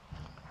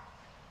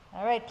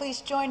All right, please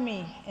join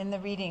me in the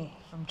reading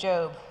from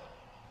Job,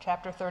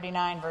 chapter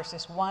 39,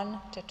 verses 1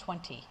 to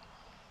 20.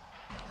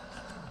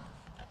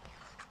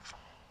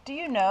 Do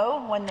you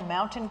know when the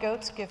mountain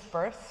goats give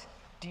birth?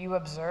 Do you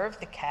observe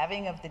the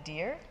calving of the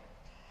deer?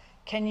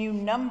 Can you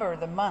number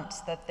the months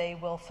that they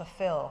will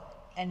fulfill?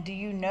 And do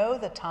you know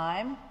the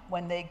time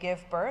when they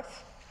give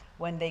birth?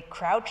 When they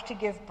crouch to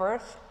give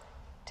birth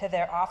to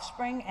their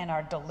offspring and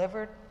are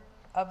delivered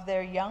of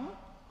their young?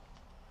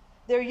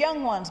 Their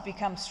young ones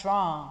become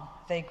strong.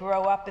 They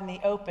grow up in the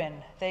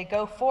open. They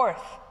go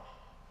forth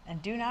and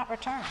do not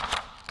return.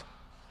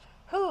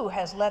 Who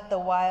has let the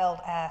wild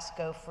ass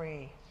go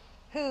free?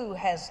 Who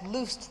has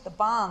loosed the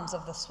bonds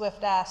of the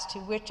swift ass, to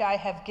which I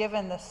have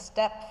given the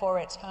steppe for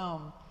its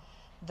home,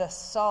 the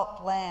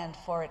salt land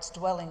for its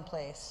dwelling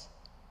place?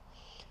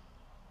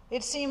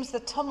 It seems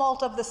the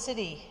tumult of the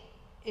city.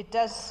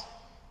 Let's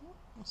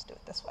do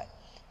it this way.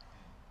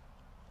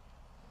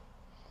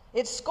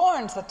 It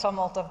scorns the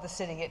tumult of the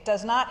city. It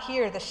does not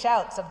hear the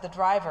shouts of the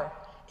driver.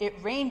 It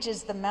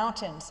ranges the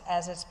mountains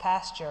as its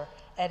pasture,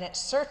 and it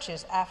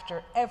searches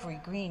after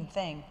every green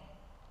thing.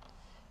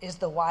 Is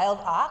the wild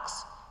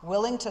ox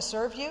willing to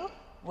serve you?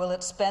 Will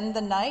it spend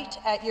the night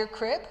at your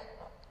crib?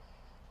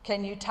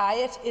 Can you tie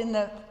it in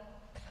the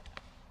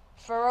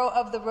furrow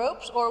of the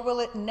ropes, or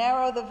will it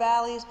narrow the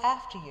valleys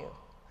after you?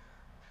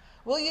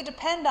 Will you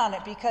depend on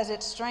it because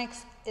its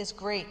strength is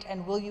great,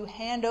 and will you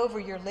hand over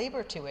your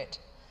labor to it?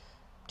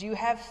 Do you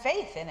have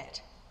faith in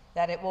it,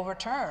 that it will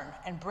return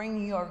and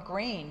bring your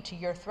grain to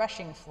your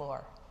threshing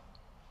floor?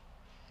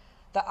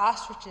 The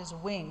ostrich's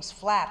wings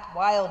flap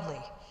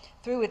wildly,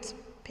 through its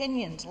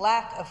pinions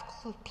lack of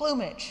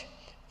plumage,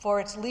 for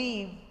it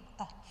leaves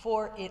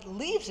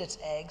its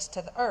eggs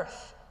to the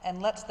earth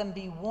and lets them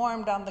be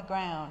warmed on the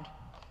ground,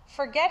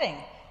 forgetting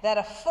that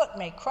a foot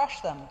may crush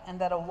them and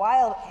that a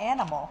wild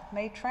animal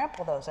may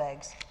trample those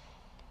eggs.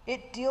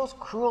 It deals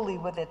cruelly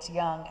with its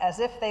young, as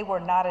if they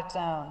were not its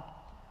own.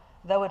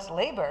 Though its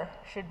labor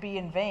should be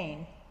in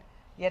vain,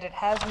 yet it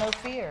has no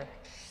fear,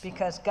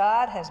 because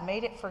God has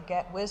made it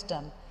forget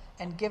wisdom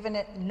and given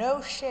it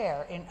no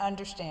share in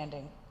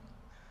understanding.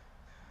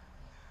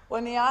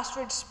 When the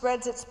ostrich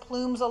spreads its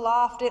plumes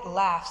aloft, it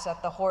laughs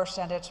at the horse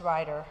and its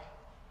rider.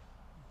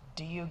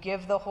 Do you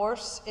give the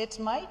horse its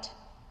might?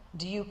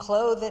 Do you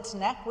clothe its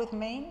neck with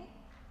mane?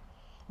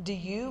 Do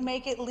you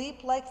make it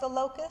leap like the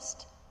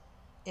locust?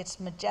 Its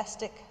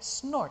majestic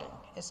snorting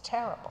is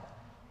terrible.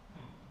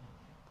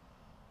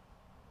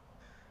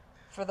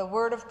 For the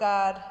word of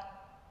God,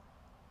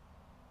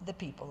 the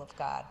people of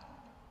God.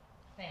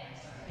 Thanks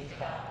be to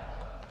God.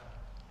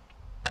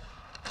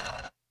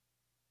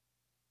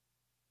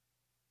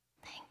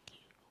 Thank you.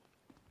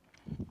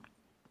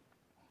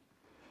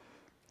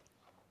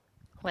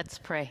 Let's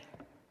pray.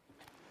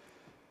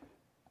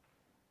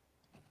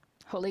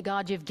 Holy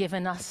God, you've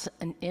given us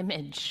an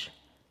image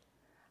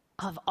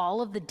of all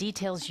of the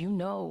details you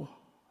know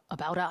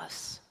about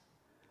us,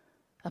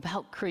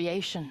 about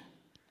creation,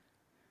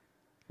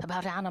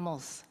 about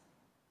animals,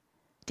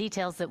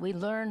 details that we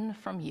learn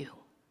from you.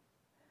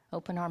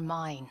 Open our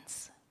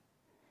minds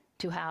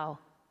to how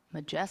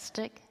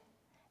majestic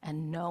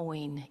and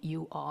knowing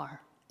you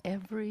are,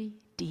 every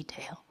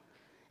detail,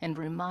 and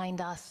remind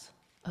us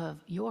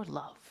of your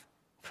love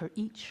for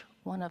each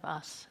one of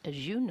us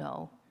as you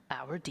know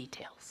our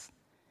details.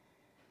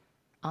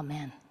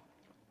 Amen.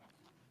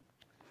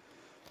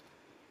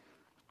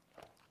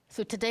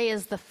 So today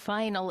is the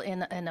final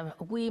in a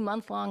wee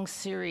month-long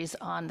series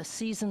on the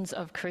seasons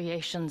of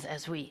creations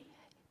as we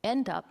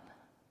end up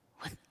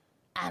with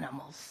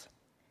animals.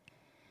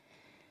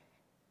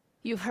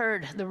 You've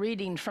heard the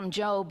reading from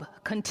Job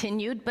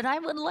continued, but I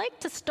would like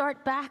to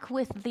start back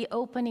with the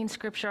opening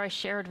scripture I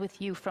shared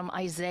with you from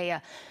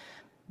Isaiah,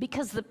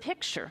 because the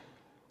picture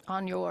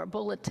on your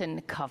bulletin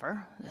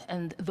cover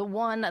and the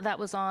one that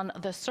was on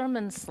the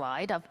sermon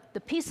slide of The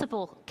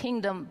Peaceable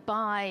Kingdom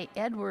by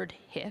Edward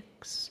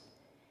Hicks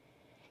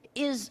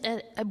is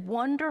a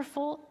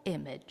wonderful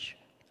image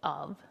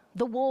of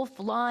the wolf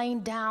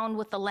lying down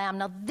with the lamb.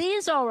 Now,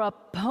 these are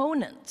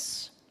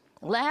opponents.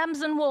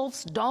 Lambs and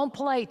wolves don't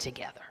play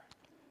together.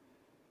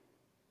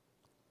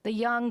 The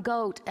young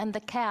goat and the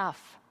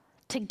calf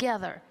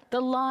together.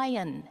 The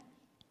lion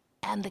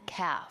and the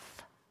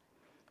calf.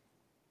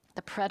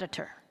 The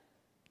predator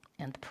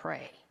and the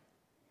prey.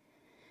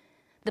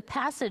 The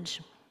passage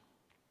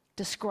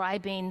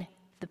describing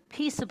the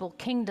peaceable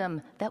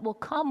kingdom that will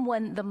come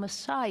when the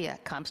Messiah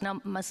comes. Now,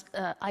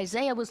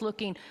 Isaiah was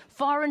looking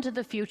far into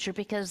the future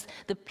because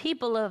the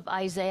people of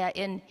Isaiah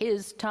in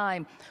his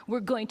time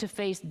were going to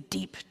face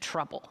deep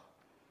trouble.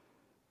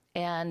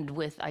 And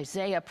with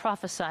Isaiah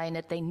prophesying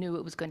it, they knew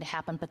it was going to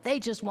happen, but they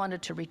just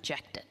wanted to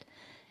reject it.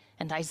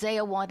 And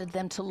Isaiah wanted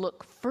them to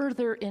look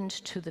further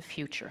into the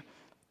future.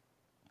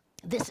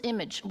 This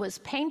image was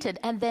painted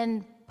and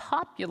then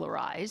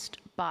popularized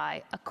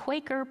by a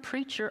Quaker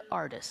preacher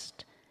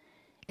artist,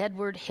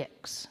 Edward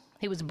Hicks.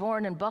 He was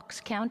born in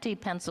Bucks County,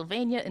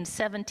 Pennsylvania in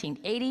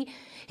 1780.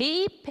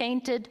 He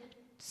painted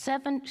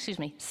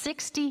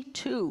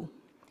 62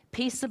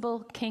 peaceable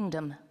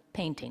kingdom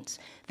paintings.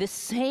 The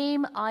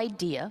same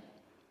idea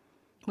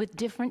with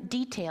different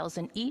details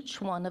in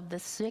each one of the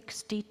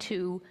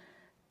 62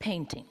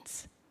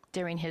 paintings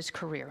during his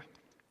career.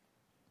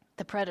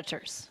 The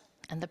predators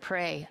and the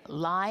prey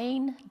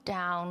lying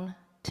down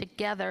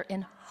together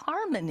in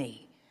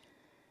harmony.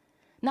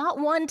 Not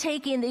one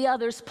taking the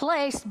other's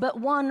place, but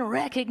one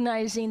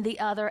recognizing the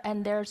other,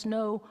 and there's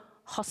no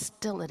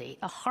hostility,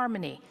 a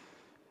harmony.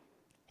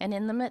 And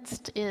in the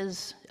midst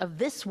of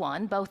this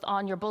one, both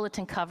on your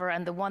bulletin cover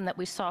and the one that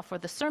we saw for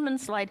the sermon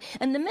slide,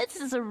 in the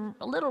midst is a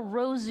little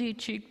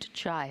rosy-cheeked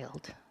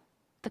child,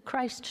 the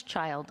Christ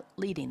child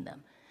leading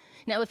them.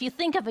 Now, if you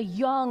think of a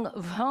young,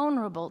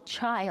 vulnerable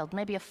child,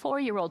 maybe a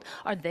 4-year-old,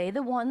 are they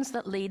the ones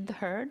that lead the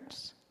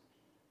herds?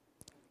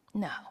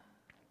 No.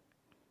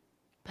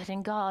 But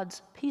in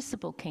God's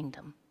peaceable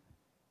kingdom,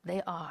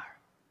 they are.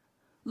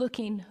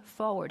 Looking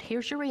forward.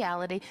 Here's your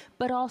reality,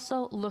 but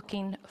also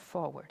looking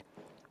forward.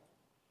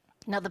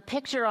 Now, the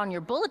picture on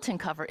your bulletin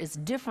cover is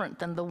different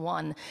than the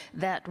one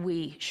that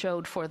we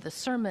showed for the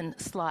sermon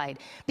slide,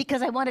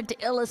 because I wanted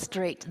to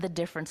illustrate the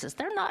differences.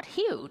 They're not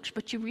huge,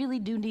 but you really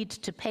do need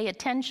to pay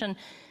attention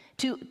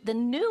to the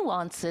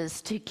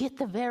nuances to get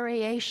the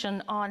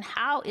variation on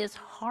how is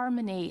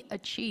harmony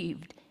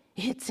achieved.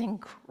 It's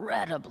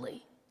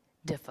incredibly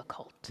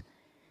difficult.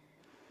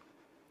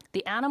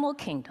 The animal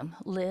kingdom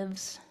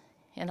lives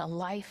in a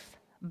life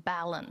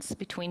balance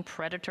between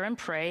predator and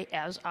prey,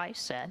 as I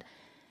said,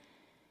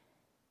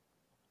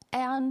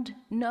 and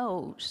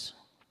knows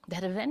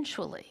that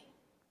eventually,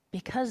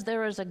 because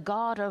there is a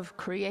God of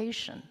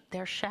creation,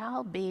 there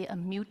shall be a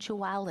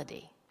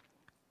mutuality,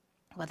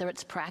 whether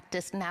it's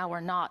practiced now or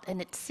not.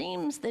 And it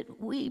seems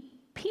that we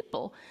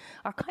people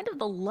are kind of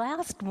the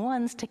last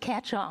ones to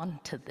catch on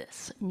to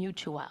this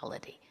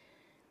mutuality.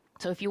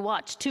 So if you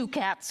watch two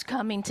cats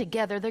coming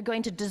together, they're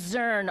going to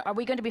discern, are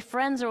we going to be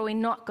friends or are we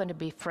not going to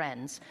be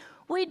friends?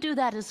 We do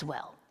that as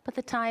well. But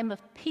the time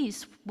of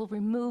peace will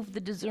remove the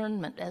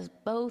discernment as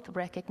both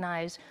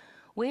recognize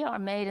we are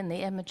made in the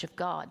image of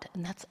God,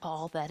 and that's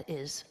all that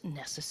is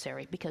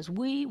necessary because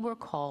we were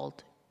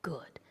called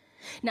good.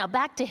 Now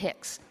back to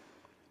Hicks.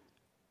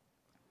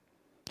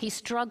 He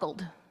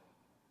struggled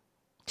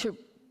to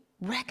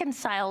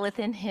reconcile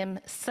within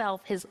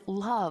himself his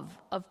love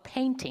of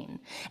painting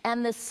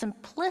and the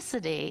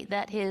simplicity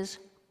that his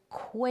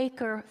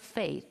Quaker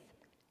faith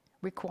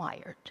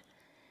required.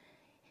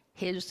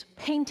 His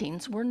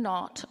paintings were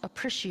not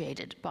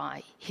appreciated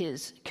by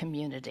his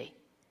community.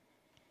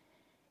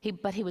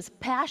 But he was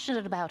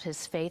passionate about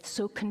his faith,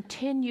 so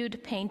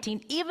continued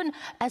painting, even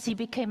as he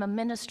became a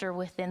minister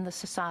within the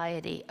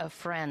Society of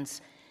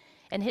Friends.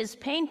 And his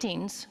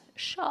paintings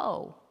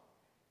show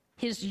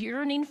his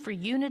yearning for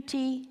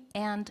unity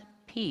and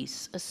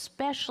peace,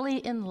 especially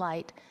in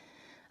light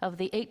of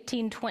the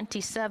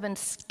 1827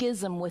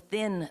 schism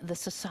within the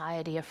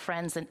Society of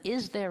Friends. And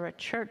is there a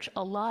church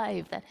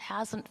alive that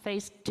hasn't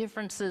faced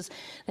differences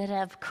that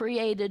have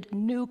created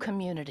new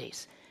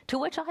communities? To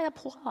which I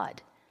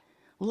applaud.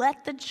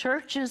 Let the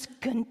churches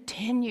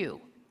continue.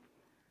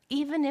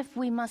 Even if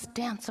we must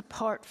dance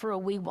apart for a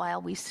wee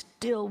while, we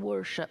still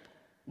worship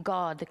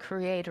God, the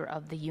creator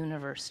of the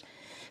universe.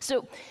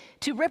 So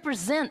to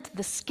represent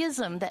the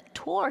schism that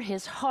tore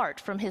his heart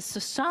from his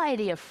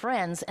Society of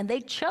Friends, and they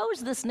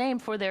chose this name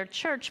for their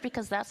church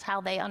because that's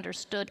how they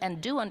understood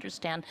and do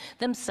understand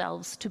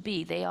themselves to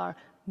be. They are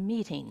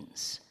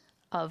meetings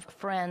of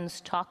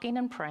friends talking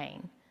and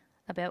praying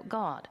about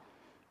God.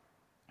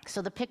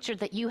 So the picture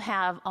that you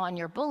have on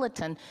your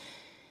bulletin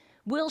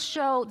will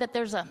show that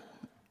there's a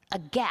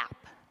gap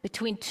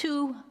between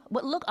two,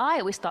 I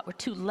always thought were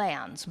two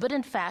lands, but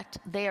in fact,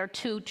 they are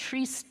two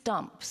tree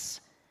stumps.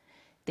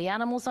 The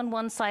animals on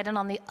one side, and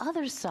on the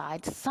other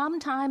side,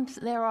 sometimes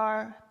there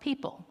are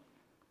people.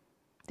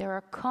 There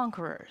are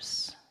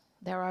conquerors.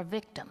 There are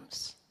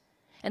victims.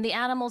 And the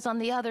animals on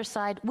the other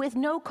side, with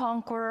no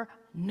conqueror,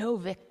 no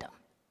victim.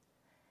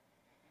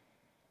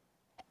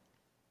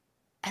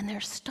 And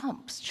they're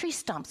stumps, tree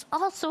stumps,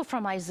 also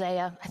from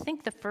Isaiah, I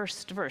think the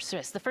first verse,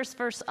 yes, the first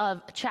verse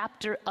of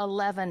chapter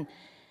 11.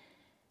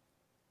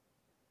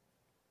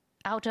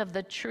 Out of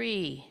the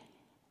tree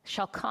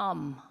shall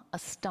come a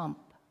stump,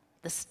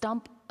 the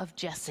stump of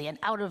Jesse. And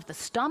out of the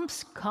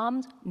stumps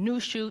comes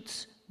new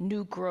shoots,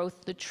 new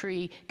growth. The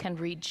tree can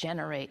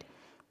regenerate.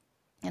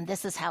 And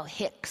this is how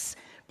Hicks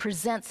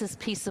presents his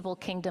peaceable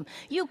kingdom.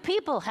 You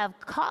people have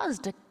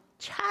caused a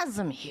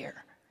chasm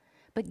here,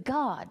 but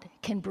God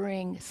can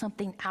bring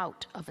something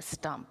out of a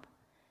stump.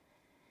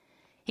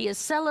 He is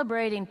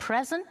celebrating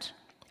present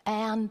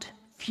and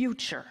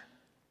future.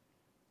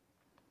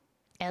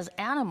 As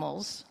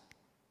animals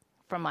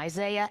from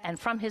Isaiah and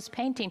from his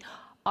painting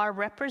are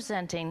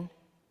representing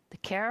the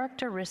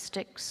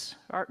characteristics,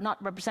 or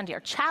not representing, are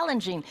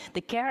challenging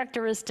the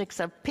characteristics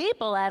of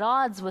people at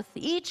odds with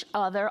each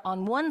other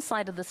on one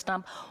side of the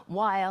stump,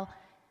 while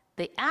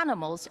the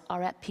animals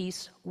are at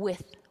peace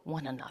with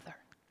one another.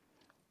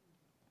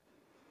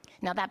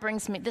 Now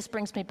this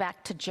brings me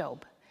back to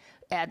Job.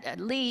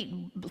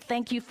 Lee,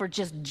 thank you for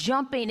just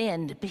jumping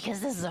in, because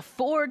this is a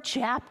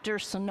 4-chapter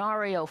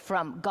scenario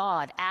from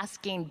God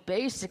asking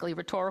basically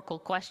rhetorical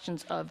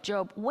questions of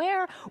Job.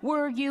 Where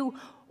were you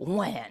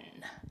when?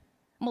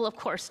 Well, of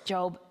course,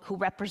 Job, who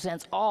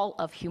represents all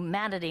of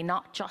humanity,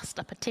 not just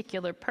a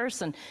particular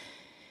person,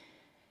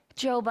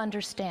 Job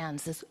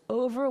understands this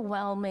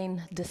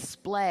overwhelming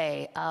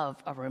display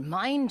of a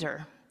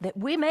reminder that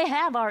we may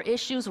have our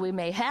issues, we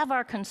may have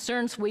our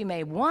concerns, we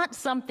may want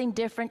something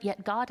different,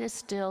 yet God is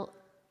still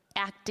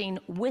acting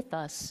with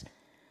us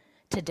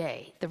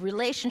today. The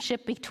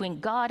relationship between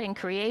God and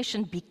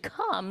creation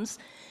becomes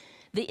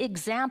the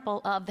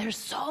example of there's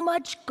so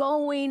much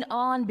going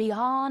on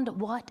beyond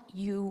what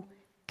you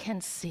can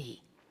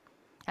see.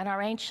 And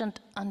our ancient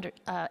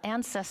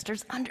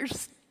ancestors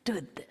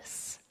understood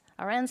this.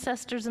 Our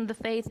ancestors in the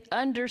faith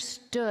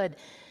understood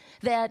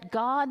that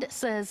God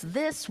says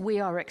this, we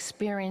are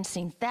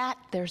experiencing that,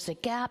 there's a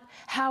gap,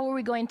 how are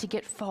we going to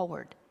get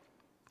forward?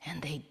 And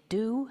they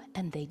do,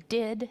 and they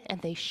did, and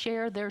they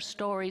share their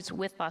stories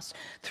with us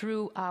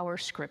through our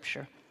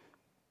scripture.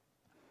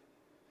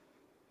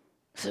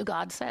 So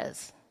God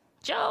says,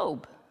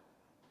 Job,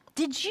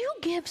 did you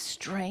give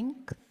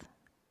strength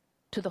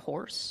to the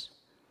horse?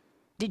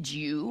 Did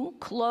you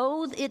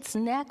clothe its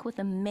neck with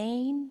a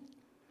mane?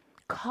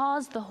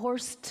 Cause the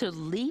horse to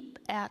leap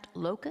at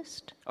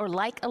locust, or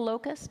like a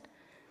locust?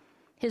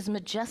 His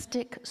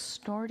majestic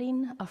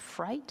snorting a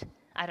fright?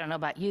 I don't know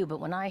about you, but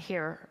when I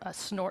hear a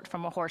snort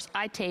from a horse,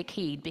 I take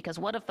heed, because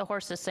what if the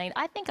horse is saying,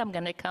 I think I'm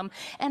going to come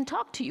and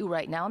talk to you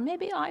right now, and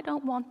maybe I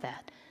don't want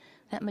that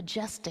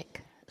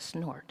majestic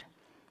snort.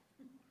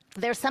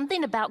 There's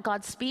something about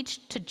God's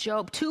speech to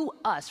Job, to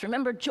us.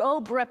 Remember,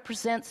 Job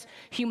represents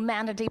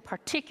humanity,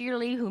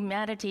 particularly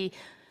humanity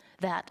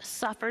that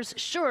suffers.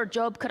 Sure,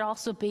 Job could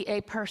also be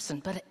a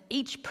person, but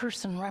each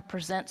person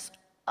represents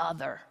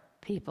other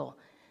people.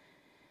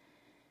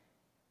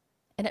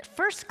 And at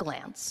first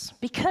glance,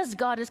 because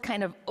God is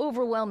kind of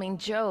overwhelming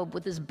Job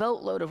with this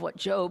boatload of what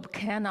Job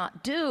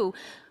cannot do,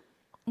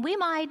 we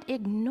might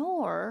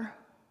ignore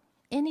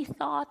any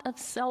thought of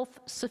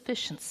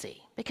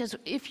self-sufficiency. Because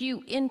if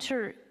you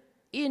enter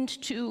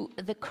into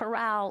the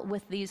corral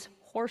with these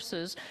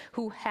horses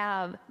who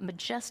have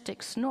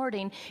majestic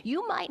snorting,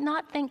 you might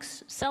not think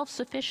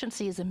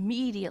self-sufficiency is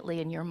immediately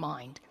in your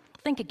mind.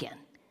 Think again.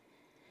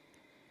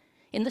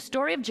 In the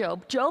story of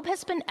Job, Job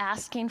has been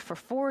asking for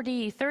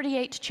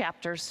 36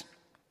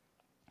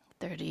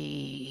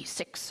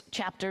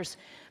 chapters,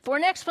 for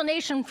an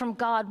explanation from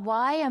God.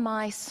 Why am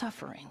I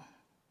suffering?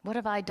 What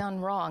have I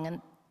done wrong?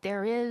 And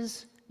there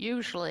is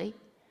usually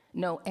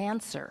no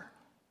answer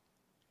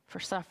for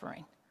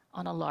suffering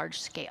on a large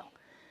scale.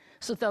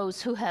 So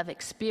those who have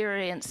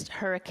experienced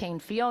Hurricane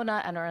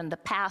Fiona and are in the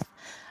path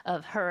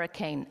of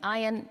Hurricane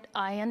Ian,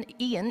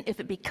 if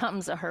it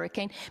becomes a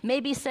hurricane,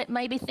 maybe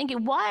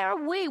thinking,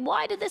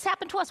 why did this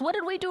happen to us? What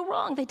did we do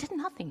wrong? They did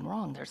nothing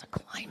wrong. There's a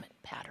climate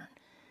pattern.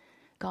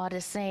 God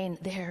is saying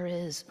there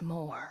is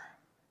more.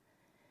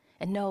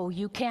 And no,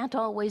 you can't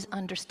always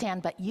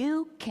understand, but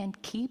you can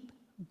keep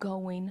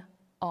going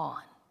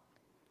on.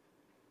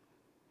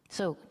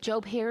 So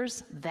Job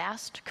hears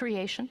vast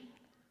creation.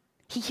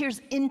 He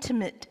hears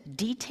intimate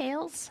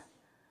details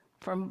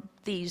from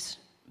these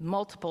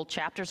multiple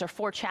chapters, or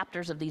 4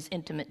 chapters of these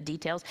intimate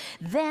details.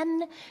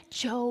 Then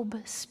Job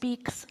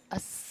speaks a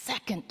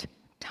second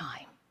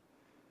time.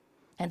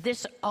 And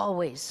this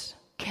always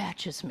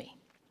catches me.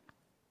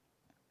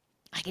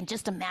 I can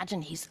just imagine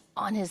he's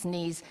on his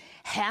knees,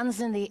 hands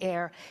in the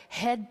air,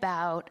 head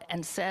bowed,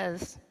 and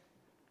says,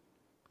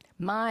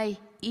 my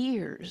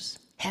ears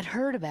had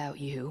heard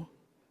about you,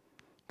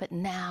 but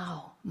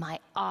now my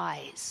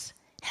eyes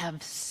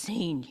have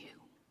seen you.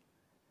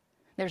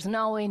 There's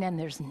knowing and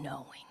there's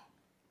knowing.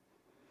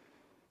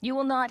 You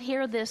will not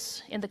hear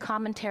this in the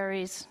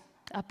commentaries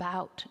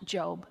about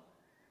Job.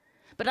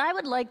 But I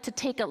would like to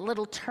take a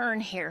little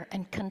turn here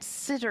and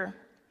consider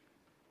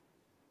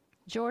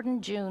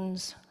Jordan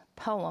June's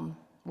poem,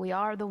 We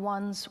Are the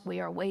Ones We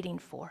Are Waiting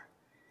For,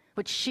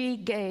 which she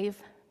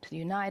gave to the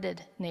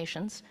United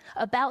Nations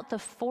about the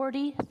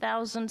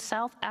 40,000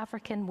 South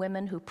African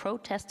women who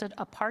protested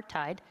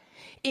apartheid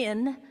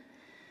in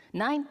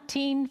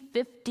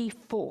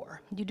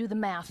 1954. You do the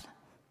math.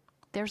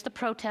 There's the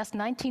protest,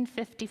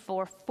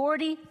 1954,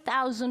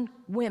 40,000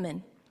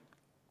 women.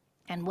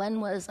 And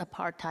when was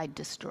apartheid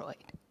destroyed?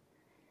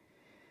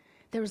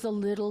 There was a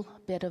little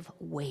bit of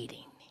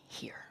waiting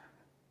here.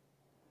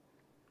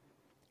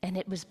 And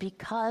it was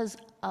because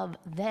of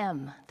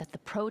them that the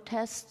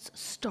protests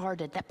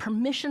started, that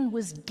permission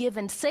was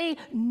given. Say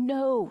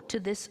no to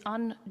this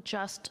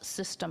unjust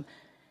system.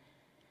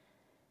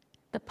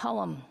 The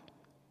poem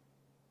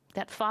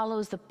that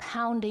follows the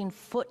pounding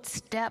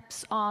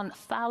footsteps on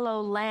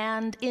fallow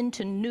land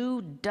into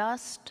new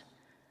dust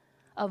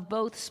of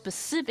both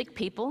specific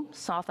people,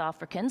 South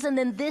Africans, and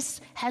then this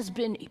has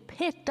been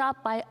picked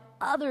up by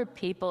other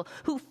people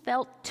who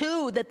felt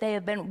too that they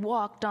have been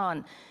walked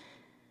on.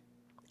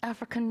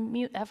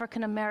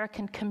 African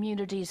American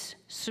communities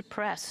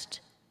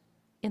suppressed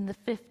in the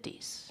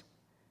 50s,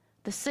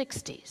 the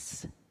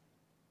 60s,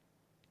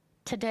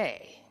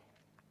 today,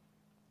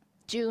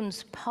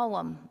 June's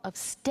poem of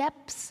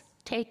steps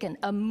taken,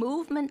 a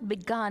movement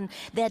begun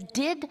that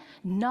did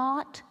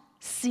not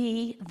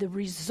see the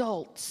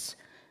results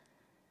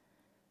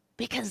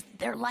because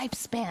their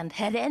lifespan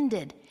had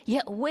ended.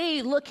 Yet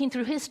we, looking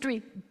through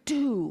history,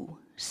 do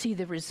see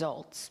the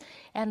results.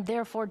 And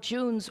therefore,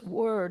 June's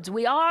words,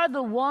 we are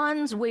the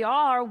ones we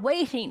are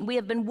waiting, we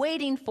have been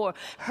waiting for.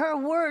 Her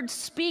words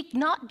speak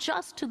not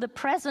just to the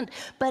present,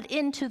 but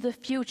into the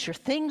future.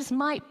 Things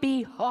might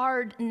be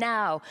hard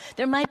now.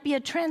 There might be a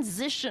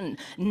transition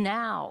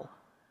now.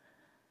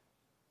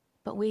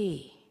 But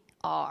we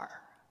are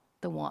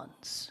the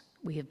ones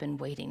we have been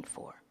waiting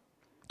for.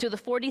 To the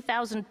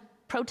 40,000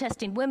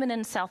 protesting women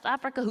in South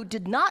Africa who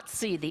did not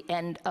see the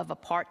end of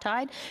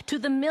apartheid, to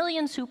the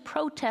millions who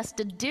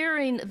protested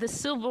during the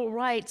civil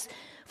rights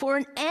for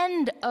an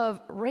end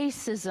of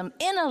racism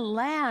in a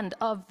land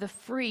of the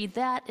free,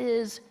 that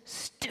is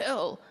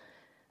still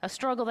a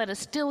struggle that is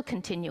still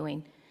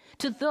continuing.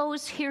 To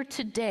those here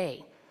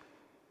today,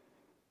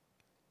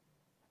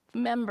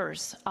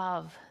 members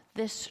of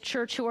this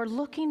church who are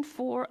looking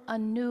for a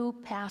new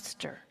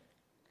pastor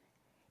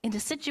in a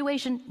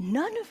situation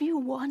none of you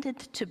wanted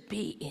to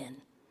be in,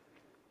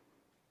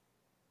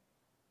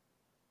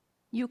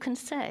 you can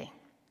say,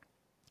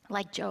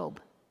 like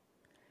Job,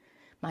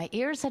 my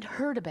ears had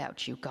heard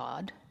about you,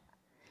 God,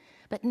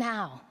 but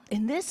now,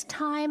 in this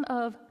time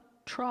of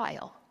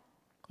trial,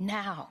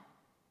 now,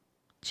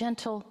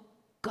 gentle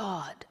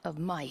God of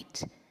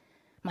might,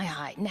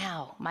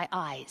 my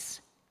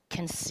eyes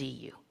can see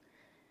you.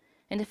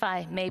 And if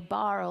I may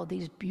borrow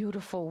these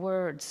beautiful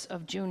words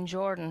of June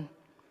Jordan,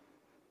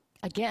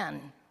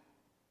 again,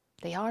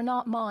 they are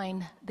not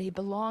mine, they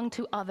belong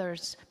to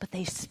others, but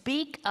they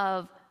speak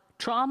of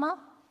trauma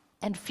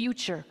and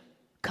future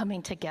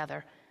coming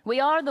together. We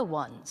are the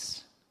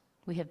ones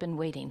we have been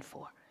waiting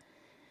for.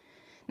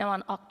 Now,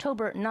 on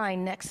October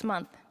 9, next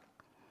month,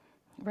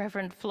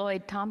 Reverend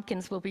Floyd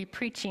Tompkins will be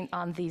preaching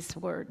on these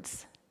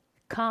words.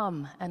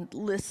 Come and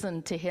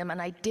listen to him,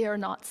 and I dare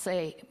not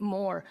say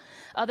more,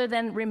 other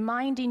than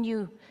reminding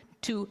you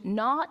to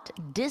not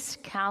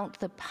discount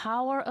the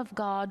power of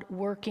God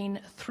working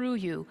through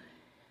you,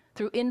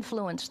 through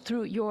influence,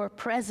 through your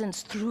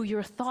presence, through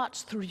your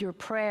thoughts, through your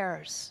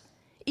prayers,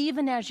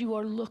 even as you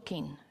are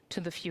looking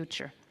to the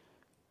future.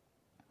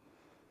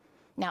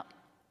 Now,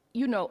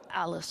 you know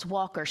Alice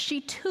Walker. She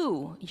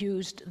too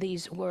used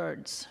these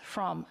words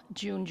from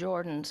June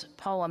Jordan's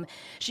poem.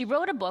 She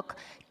wrote a book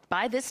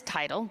by this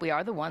title, We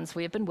Are the Ones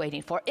We Have Been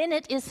Waiting For. In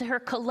it is her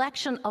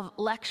collection of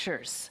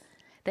lectures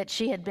that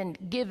she had been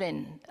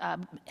given,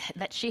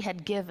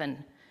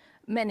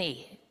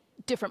 many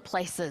different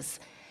places.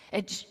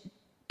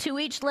 To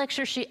each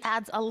lecture, she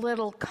adds a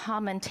little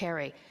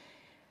commentary.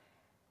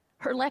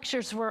 Her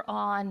lectures were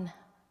on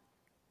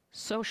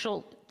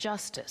social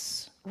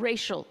justice,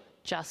 racial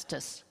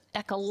justice,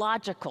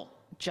 ecological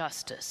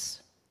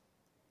justice.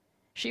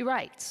 She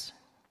writes,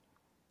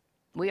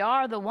 we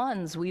are the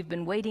ones we've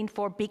been waiting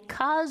for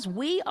because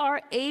we are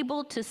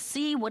able to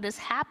see what is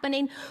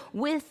happening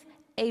with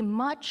a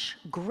much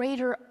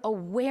greater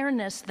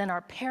awareness than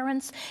our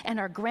parents and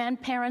our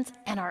grandparents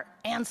and our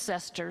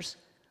ancestors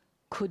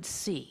could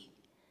see.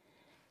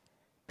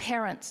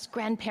 Parents,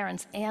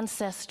 grandparents,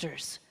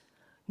 ancestors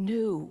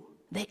knew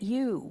that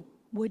you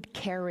would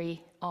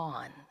carry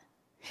on.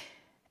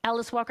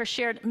 Alice Walker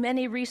shared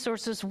many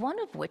resources, one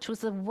of which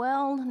was a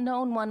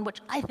well-known one, which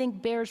I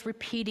think bears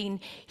repeating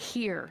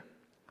here.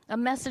 A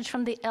message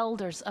from the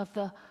elders of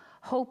the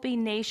Hopi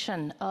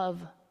Nation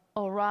of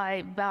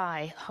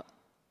Ori-Bai,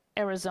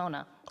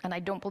 Arizona. And I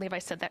don't believe I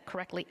said that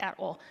correctly at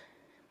all.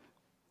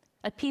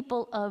 A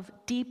people of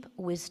deep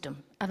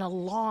wisdom, and a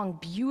long,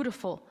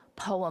 beautiful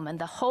poem. And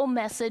the whole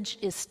message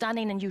is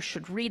stunning, and you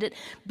should read it.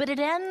 But it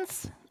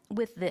ends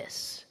with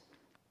this.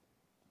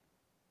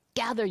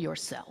 Gather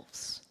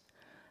yourselves.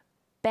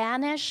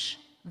 Banish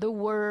the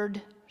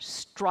word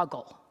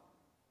struggle.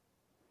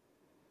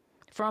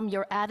 From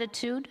your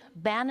attitude,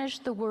 banish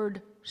the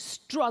word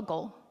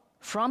struggle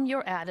from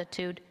your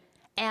attitude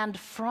and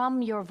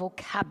from your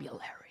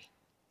vocabulary.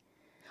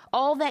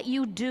 All that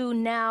you do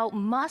now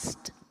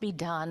must be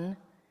done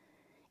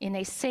in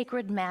a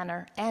sacred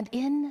manner and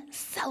in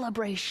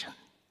celebration.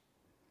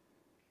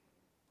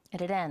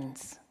 And it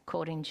ends,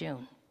 quoting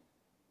June.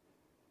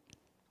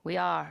 We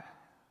are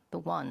the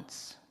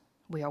ones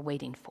we are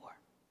waiting for.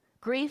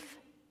 Grief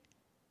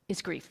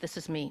is grief. This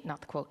is me, not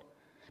the quote.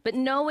 But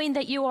knowing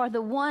that you are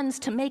the ones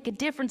to make a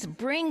difference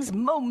brings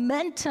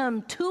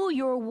momentum to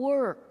your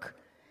work,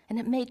 and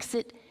it makes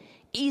it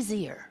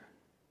easier.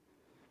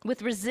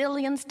 With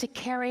resilience to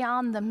carry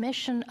on the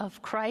mission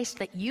of Christ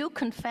that you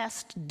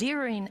confessed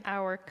during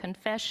our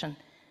confession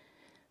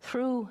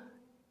through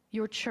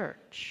your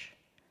church.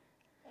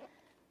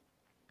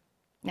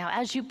 Now,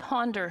 as you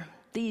ponder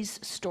these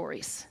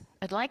stories,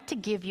 I'd like to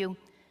give you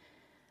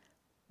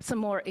some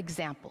more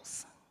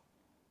examples.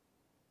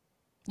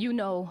 You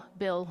know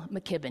Bill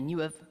McKibben. You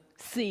have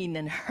seen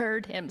and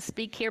heard him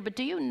speak here, but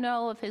do you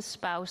know of his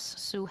spouse,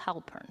 Sue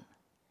Halpern?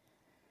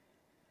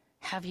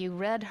 Have you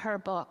read her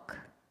book,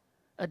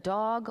 A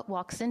Dog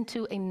Walks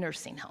into a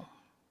Nursing Home?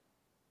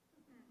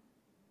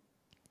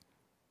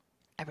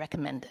 I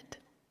recommend it.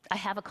 I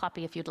have a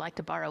copy if you'd like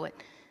to borrow it.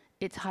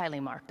 It's highly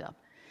marked up.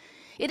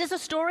 It is a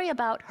story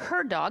about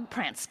her dog,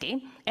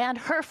 Pransky, and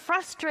her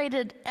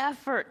frustrated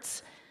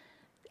efforts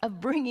of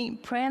bringing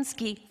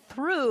Pransky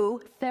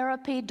through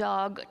therapy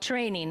dog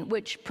training,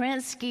 which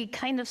Pransky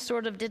kind of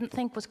sort of didn't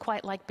think was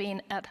quite like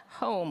being at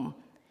home.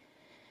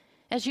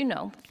 As you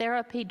know,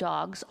 therapy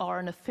dogs are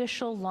an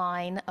official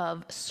line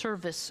of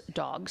service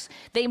dogs.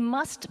 They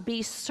must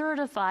be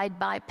certified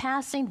by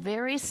passing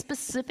very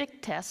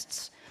specific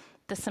tests.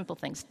 The simple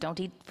things: don't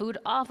eat food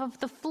off of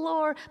the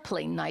floor,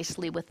 play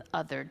nicely with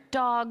other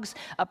dogs,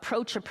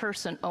 approach a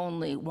person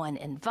only when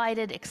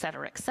invited,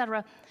 etc.,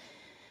 etc.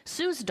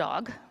 Sue's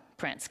dog,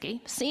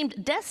 Pransky,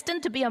 seemed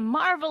destined to be a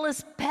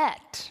marvelous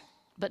pet,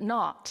 but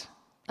not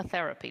a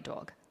therapy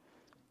dog.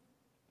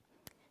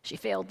 She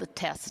failed the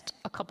test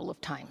a couple of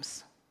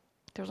times.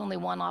 There was only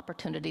one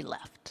opportunity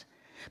left.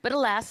 But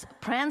alas,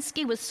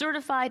 Pransky was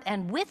certified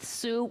and with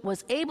Sue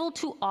was able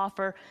to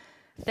offer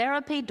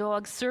therapy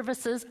dog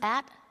services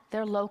at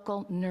their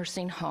local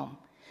nursing home.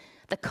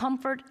 The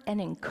comfort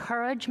and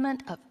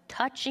encouragement of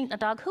touching a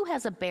dog. Who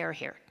has a bear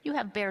here? You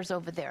have bears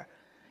over there.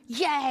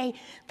 Yay!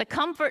 The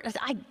comfort,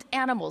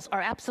 animals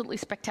are absolutely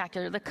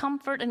spectacular. The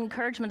comfort and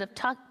encouragement of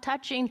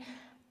touching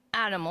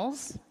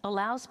animals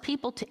allows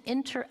people to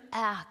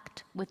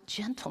interact with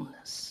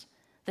gentleness.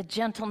 The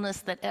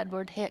gentleness that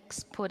Edward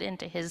Hicks put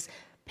into his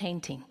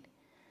painting.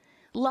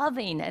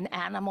 Loving an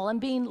animal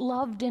and being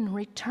loved in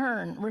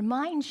return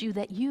reminds you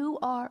that you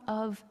are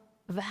of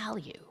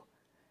value,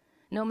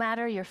 no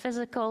matter your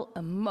physical,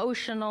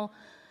 emotional,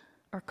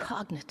 or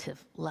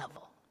cognitive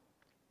level.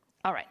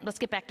 All right, let's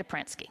get back to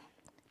Pransky.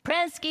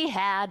 Pransky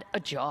had a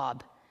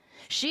job.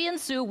 She and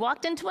Sue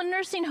walked into a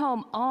nursing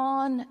home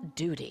on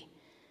duty.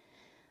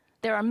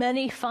 There are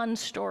many fun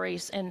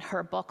stories in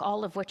her book,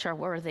 all of which are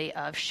worthy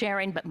of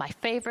sharing, but my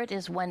favorite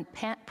is when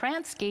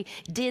Pransky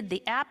did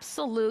the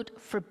absolute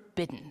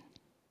forbidden.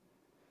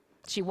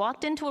 She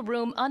walked into a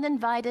room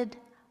uninvited,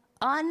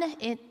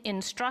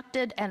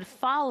 uninstructed, and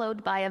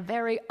followed by a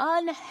very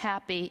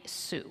unhappy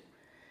Sue.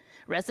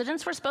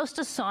 Residents were supposed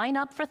to sign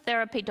up for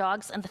therapy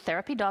dogs, and the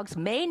therapy dogs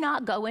may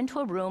not go into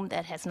a room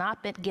that has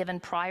not been given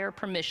prior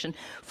permission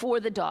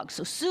for the dog.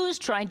 So Sue's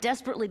trying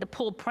desperately to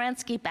pull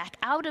Pransky back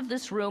out of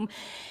this room,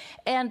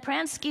 and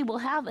Pransky will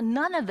have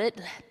none of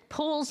it,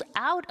 pulls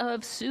out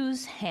of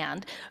Sue's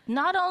hand,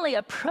 not only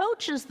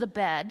approaches the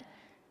bed,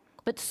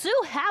 but Sue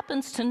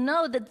happens to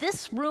know that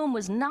this room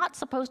was not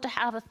supposed to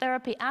have a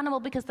therapy animal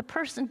because the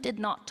person did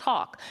not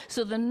talk.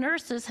 So the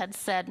nurses had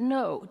said,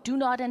 no, do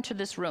not enter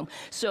this room.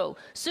 So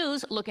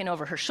Sue's looking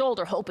over her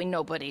shoulder, hoping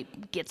nobody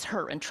gets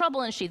her in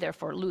trouble, and she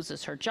therefore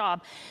loses her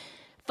job,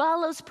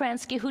 follows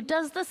Pransky, who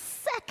does the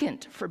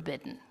second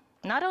forbidden.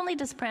 Not only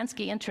does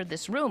Pransky enter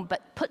this room,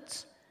 but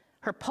puts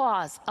her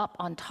paws up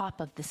on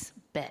top of this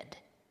bed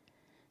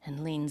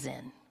and leans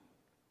in.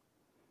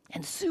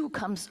 And Sue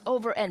comes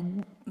over,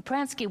 and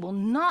Pransky will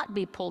not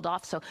be pulled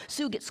off, so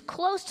Sue gets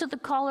close to the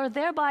collar,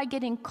 thereby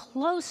getting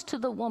close to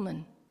the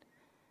woman.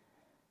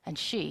 And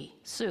she,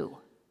 Sue,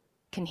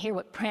 can hear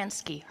what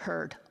Pransky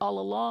heard all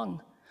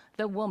along.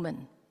 The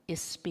woman is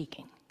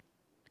speaking,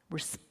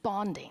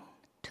 responding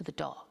to the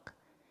dog,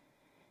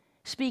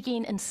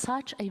 speaking in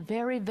such a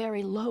very,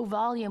 very low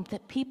volume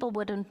that people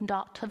would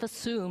not have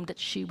assumed that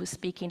she was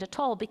speaking at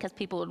all, because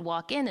people would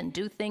walk in and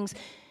do things,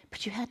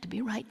 but you had to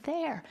be right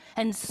there.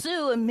 And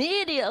Sue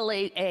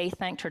immediately, A,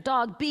 thanked her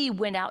dog, B,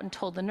 went out and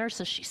told the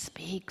nurses, she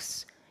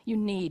speaks. You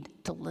need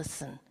to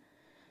listen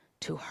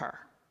to her.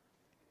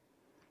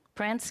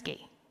 Pransky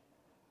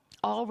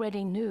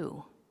already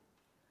knew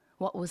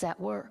what was at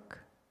work,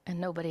 and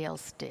nobody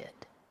else did.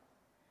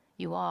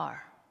 You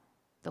are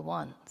the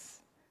ones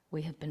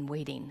we have been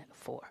waiting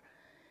for.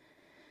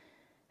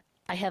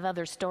 I have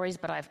other stories,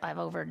 but I've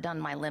overdone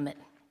my limit.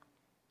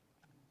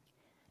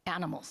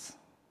 Animals.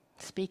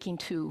 Speaking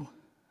to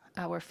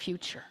our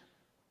future.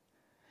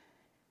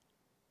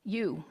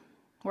 You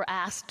were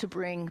asked to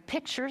bring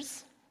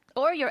pictures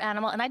or your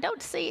animal, and I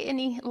don't see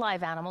any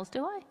live animals,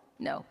 do I?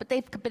 No, but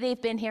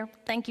they've been here.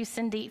 Thank you,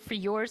 Cindy, for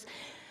yours.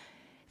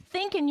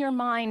 Think in your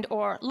mind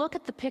or look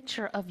at the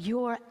picture of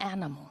your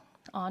animal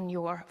on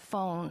your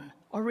phone,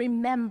 or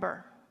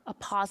remember a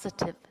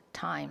positive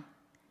time.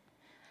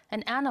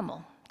 An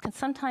animal can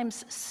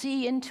sometimes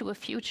see into a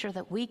future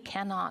that we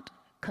cannot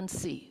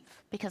conceive,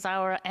 because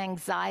our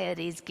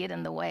anxieties get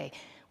in the way.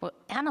 Well,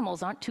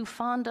 animals aren't too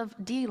fond of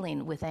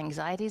dealing with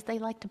anxieties. They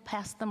like to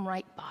pass them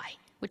right by,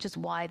 which is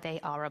why they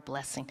are a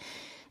blessing.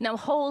 Now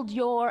hold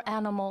your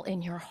animal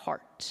in your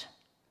heart,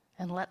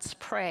 and let's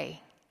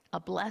pray a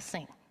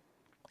blessing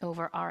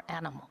over our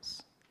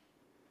animals.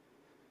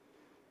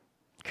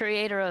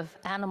 Creator of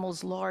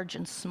animals large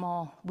and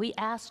small, we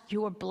ask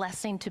your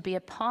blessing to be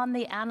upon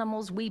the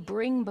animals we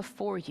bring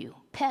before you.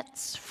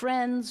 Pets,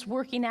 friends,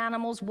 working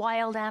animals,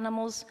 wild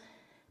animals.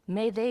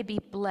 May they be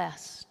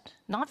blessed,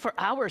 not for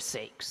our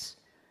sakes,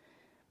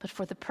 but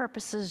for the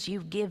purposes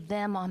you give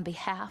them on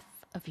behalf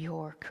of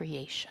your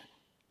creation.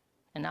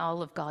 And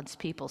all of God's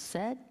people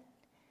said,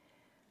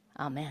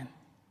 Amen.